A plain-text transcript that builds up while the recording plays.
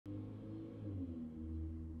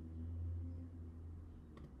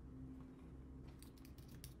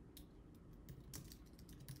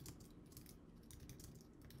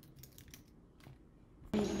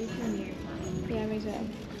too.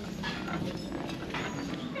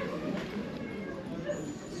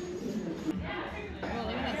 Oh,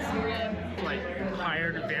 look at that cereal. Like,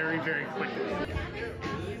 hired very, very quickly.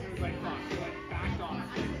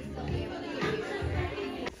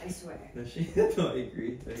 I swear. No, no, I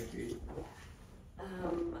agree.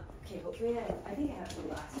 Okay, hopefully I think I have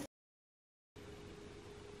the last.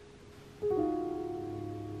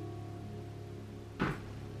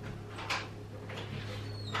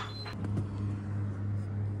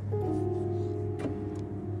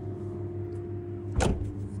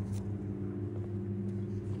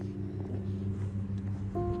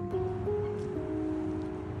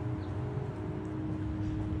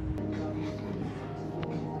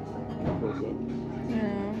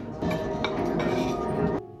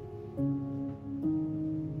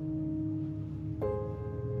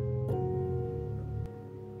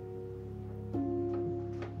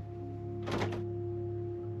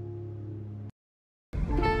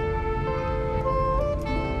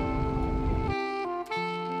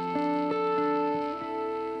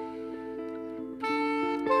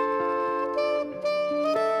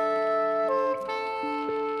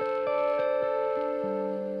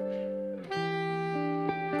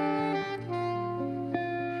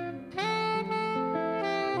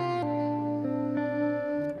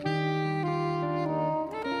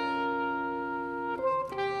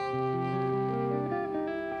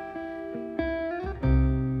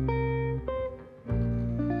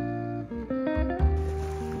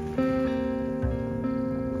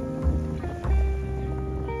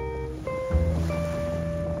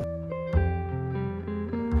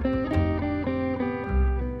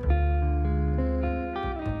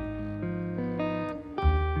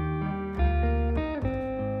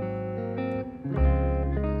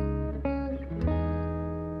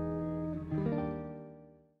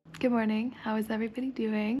 Good morning. How is everybody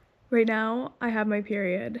doing? Right now, I have my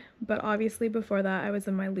period, but obviously before that, I was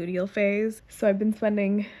in my luteal phase. So I've been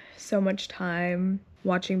spending so much time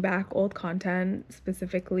watching back old content,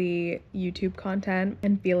 specifically YouTube content,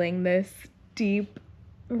 and feeling this deep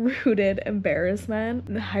rooted embarrassment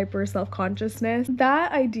and hyper self-consciousness.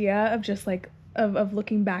 That idea of just like of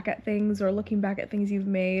looking back at things or looking back at things you've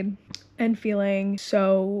made and feeling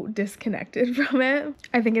so disconnected from it,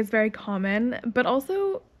 I think it's very common, but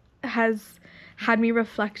also has had me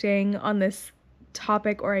reflecting on this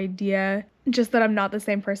topic or idea, just that I'm not the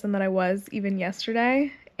same person that I was even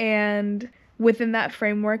yesterday. And within that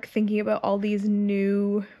framework, thinking about all these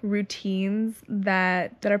new routines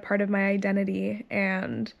that are part of my identity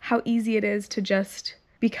and how easy it is to just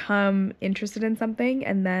become interested in something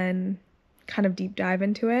and then kind of deep dive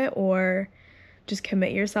into it or just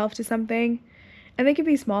commit yourself to something. And they can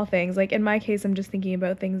be small things. Like in my case, I'm just thinking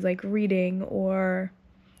about things like reading or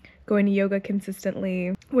going to yoga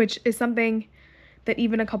consistently, which is something that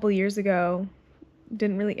even a couple years ago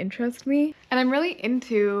didn't really interest me. And I'm really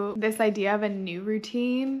into this idea of a new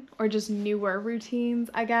routine or just newer routines,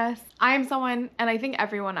 I guess. I am someone, and I think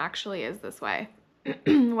everyone actually is this way,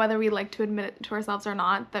 whether we like to admit it to ourselves or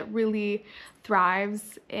not, that really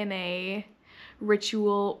thrives in a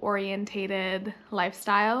ritual orientated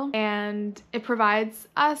lifestyle, and it provides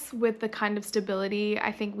us with the kind of stability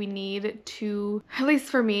I think we need to, at least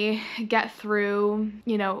for me, get through,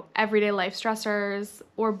 you know, everyday life stressors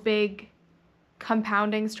or big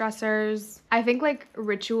compounding stressors. I think like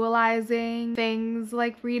ritualizing things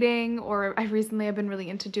like reading, or I recently have been really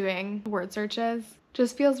into doing word searches,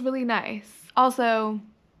 just feels really nice. Also,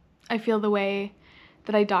 I feel the way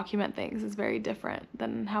that I document things is very different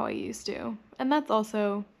than how I used to. And that's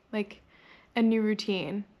also like a new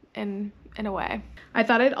routine in a way. I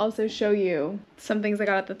thought I'd also show you some things I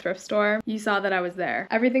got at the thrift store. You saw that I was there.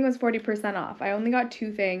 Everything was 40% off. I only got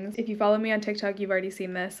 2 things. If you follow me on TikTok, you've already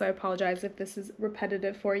seen this, so I apologize if this is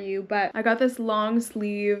repetitive for you, but I got this long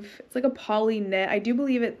sleeve, it's like a poly knit. I do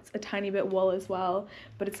believe it's a tiny bit wool as well,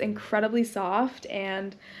 but it's incredibly soft,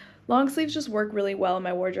 and long sleeves just work really well in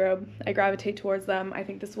my wardrobe. I gravitate towards them. I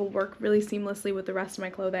think this will work really seamlessly with the rest of my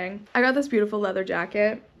clothing. I got this beautiful leather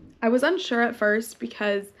jacket. I was unsure at first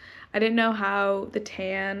because I didn't know how the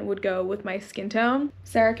tan would go with my skin tone.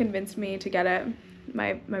 Sarah convinced me to get it.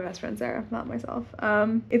 My best friend Sarah, not myself.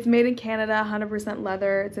 It's made in Canada, 100%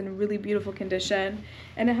 leather. It's in really beautiful condition.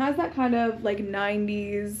 And it has that kind of like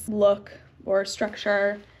 90s look or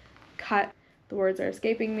structure cut. The words are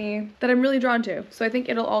escaping me, that I'm really drawn to. So I think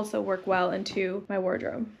it'll also work well into my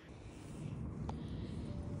wardrobe.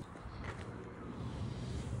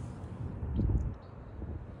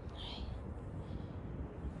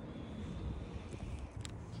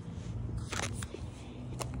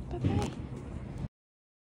 Bye-bye.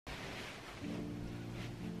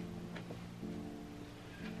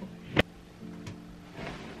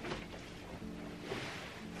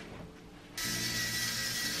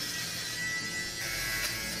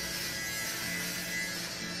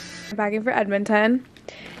 I'm packing for Edmonton,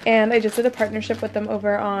 and I just did a partnership with them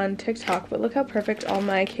over on TikTok, but look how perfect all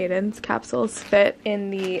my Cadence capsules fit in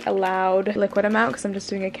the allowed liquid amount because I'm just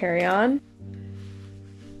doing a carry-on.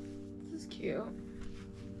 This is cute.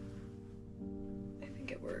 I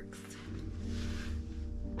think it works.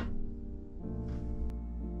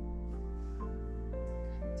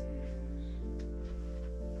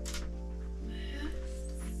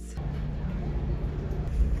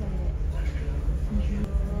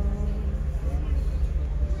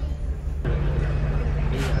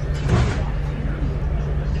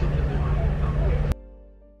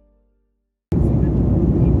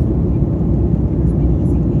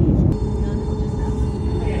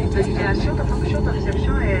 L'utilisation de fonction de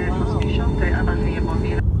réception est transmission à batterie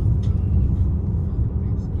mobile.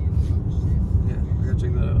 Yeah, I gotta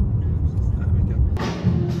check that out.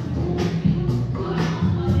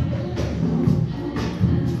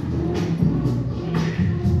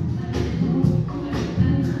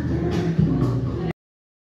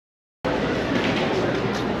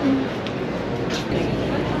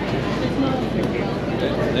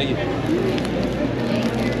 Thank you.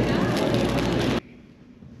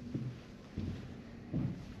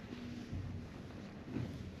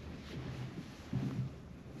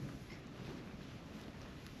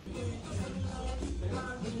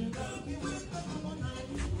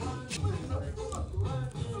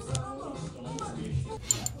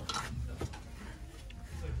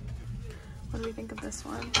 What do we think of this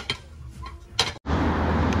one?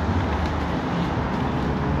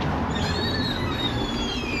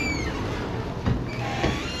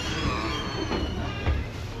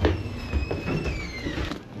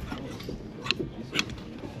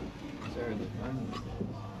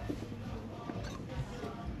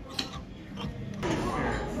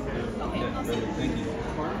 Thank you.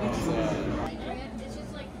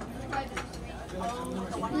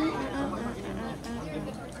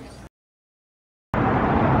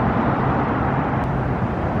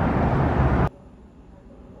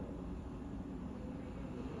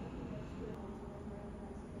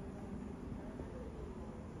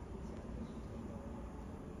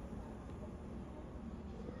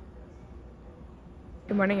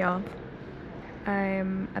 Good morning, y'all.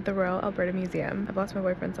 I'm at the Royal Alberta Museum. I've lost my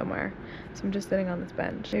boyfriend somewhere, so I'm just sitting on this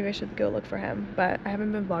bench. Maybe I should go look for him, but I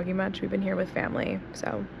haven't been vlogging much. We've been here with family,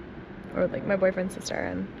 so, or like my boyfriend's sister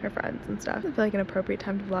and her friends and stuff. I feel like an appropriate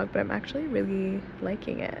time to vlog, but I'm actually really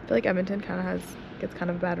liking it. I feel like Edmonton gets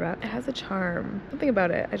kind of a bad rep. It has a charm, something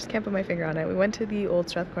about it. I just can't put my finger on it. We went to the old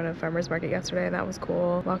Strathcona Farmers Market yesterday, and that was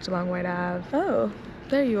cool. Walked along White Ave. Oh,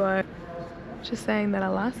 there you are. Just saying that I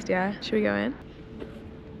lost ya. Should we go in?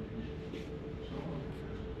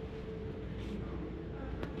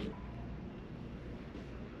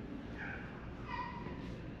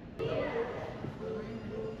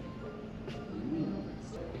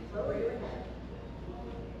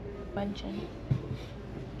 Bunchen.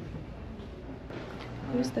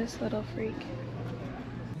 Who's this little freak?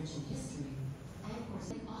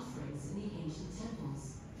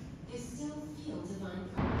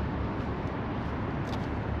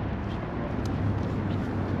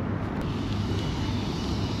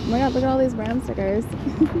 Oh my god, look at all these brand stickers.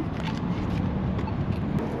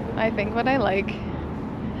 I think what I like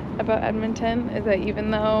about Edmonton is that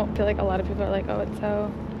even though I feel like a lot of people are like, oh, it's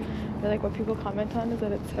so, or like what people comment on is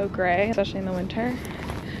that it's so gray, especially in the winter,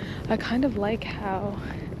 I kind of like how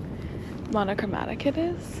monochromatic it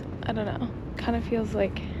is. I don't know, kind of feels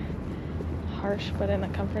like harsh but in a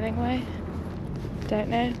comforting way. Don't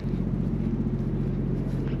know.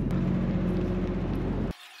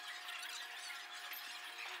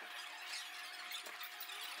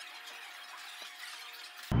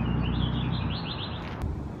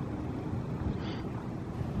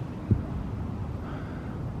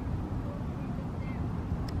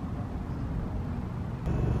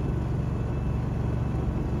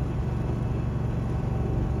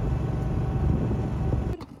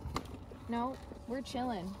 No, we're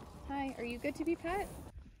chilling. Hi, are you good to be pet?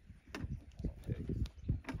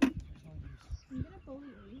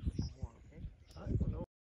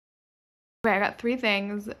 Okay, I got 3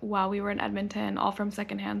 things while we were in Edmonton, all from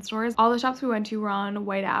secondhand stores. All the shops we went to were on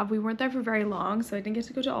White Ave. We weren't there for very long, so I didn't get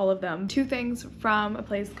to go to all of them. 2 things from a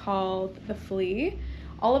place called The Flea.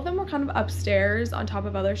 All of them were kind of upstairs on top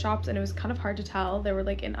of other shops, and it was kind of hard to tell. They were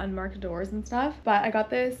like in unmarked doors and stuff. But I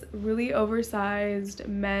got this really oversized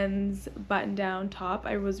men's button-down top.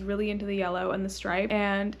 I was really into the yellow and the stripe,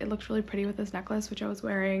 and it looked really pretty with this necklace, which I was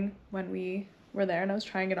wearing when we were there and I was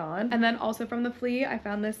trying it on. And then also from The Flea, I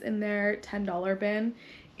found this in their $10 bin,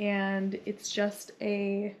 and it's just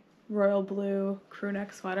a royal blue crew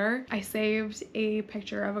neck sweater. I saved a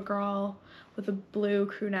picture of a girl with a blue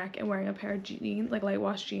crew neck and wearing a pair of jeans, like light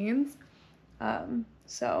wash jeans.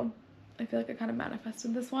 So I feel like I kind of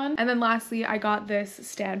manifested this one. And then lastly, I got this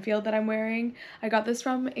Stanfield that I'm wearing. I got this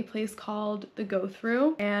from a place called The Go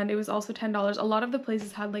Through, and it was also $10. A lot of the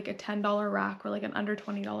places had like a $10 rack or like an under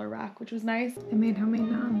 $20 rack, which was nice. I made homemade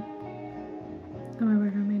naan. Oh my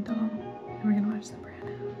word, homemade dal. And we're gonna watch the brand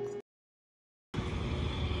house.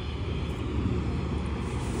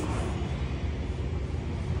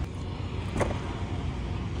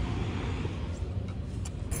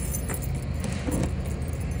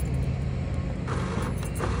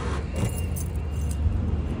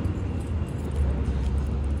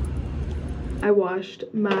 I washed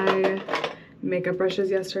my makeup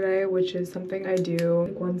brushes yesterday, which is something I do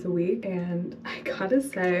like once a week, and I gotta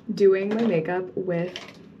say, doing my makeup with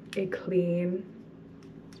a clean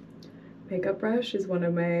makeup brush is one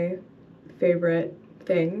of my favorite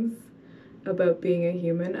things about being a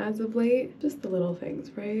human as of late. Just the little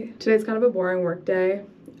things, right? Today's kind of a boring work day.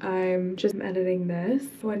 I'm just editing this.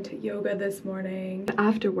 I went to yoga this morning.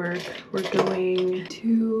 After work, we're going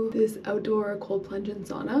to this outdoor cold plunge and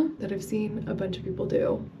sauna that I've seen a bunch of people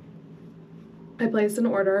do. I placed an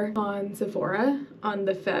order on Sephora on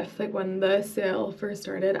the 5th, like when the sale first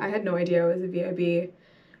started. I had no idea it was a VIB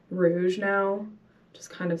Rouge now. Just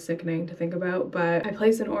kind of sickening to think about, but I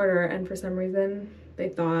placed an order and for some reason they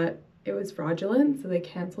thought it was fraudulent, so they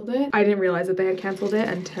canceled it. I didn't realize that they had canceled it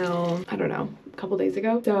until, I don't know, a couple days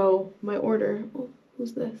ago. So my order, oh,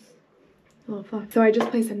 who's this? Oh fuck. So I just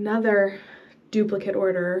placed another duplicate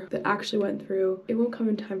order that actually went through. It won't come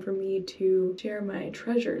in time for me to share my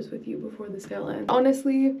treasures with you before the sale ends.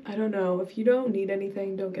 Honestly, I don't know. If you don't need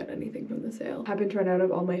anything, don't get anything from the sale. I haven't run out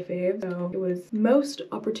of all my faves, so it was most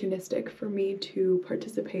opportunistic for me to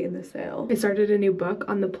participate in the sale. I started a new book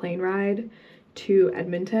on the plane ride to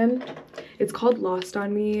Edmonton. It's called Lost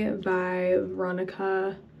on Me by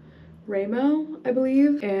Veronica Ramo, I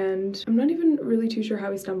believe, and I'm not even really too sure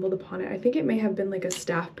how we stumbled upon it. I think it may have been like a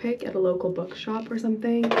staff pick at a local bookshop or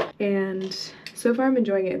something, and so far I'm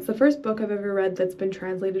enjoying it. It's the first book I've ever read that's been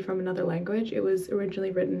translated from another language. It was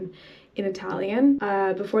originally written in Italian.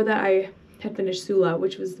 Before that I had finished Sula,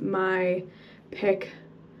 which was my pick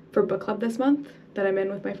for book club this month that I'm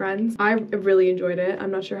in with my friends. I really enjoyed it.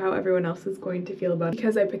 I'm not sure how everyone else is going to feel about it.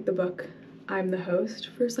 Because I picked the book, I'm the host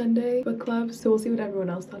for Sunday book club, so we'll see what everyone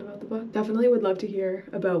else thought about the book. Definitely would love to hear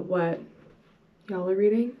about what y'all are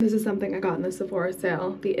reading. This is something I got in the Sephora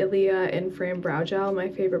sale, the Ilia In Frame Brow Gel, my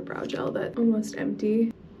favorite brow gel that's almost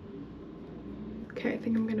empty. Okay, I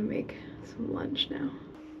think I'm gonna make some lunch now.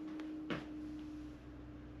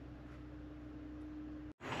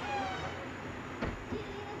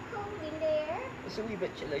 It's a wee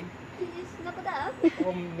bit chilly. Can you snap it up?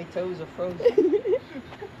 Oh, my toes are frozen.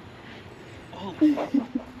 Oh.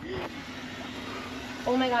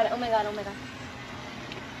 Oh my god, oh my god, oh my god.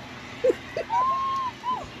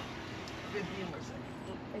 Good humor,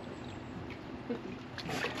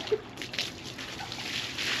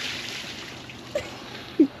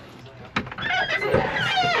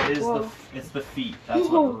 It's the feet. That's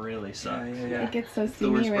what really sucks. Yeah. It gets so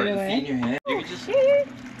The worst steamy part, right the feet in away. your hand. You could just.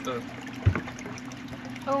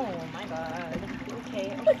 Oh my god.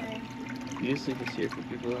 Okay, okay. Usually just here for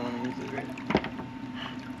people that want to use it, right?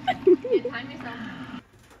 Yeah, time yourself.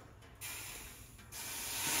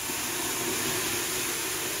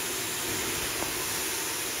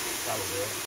 That'll do it.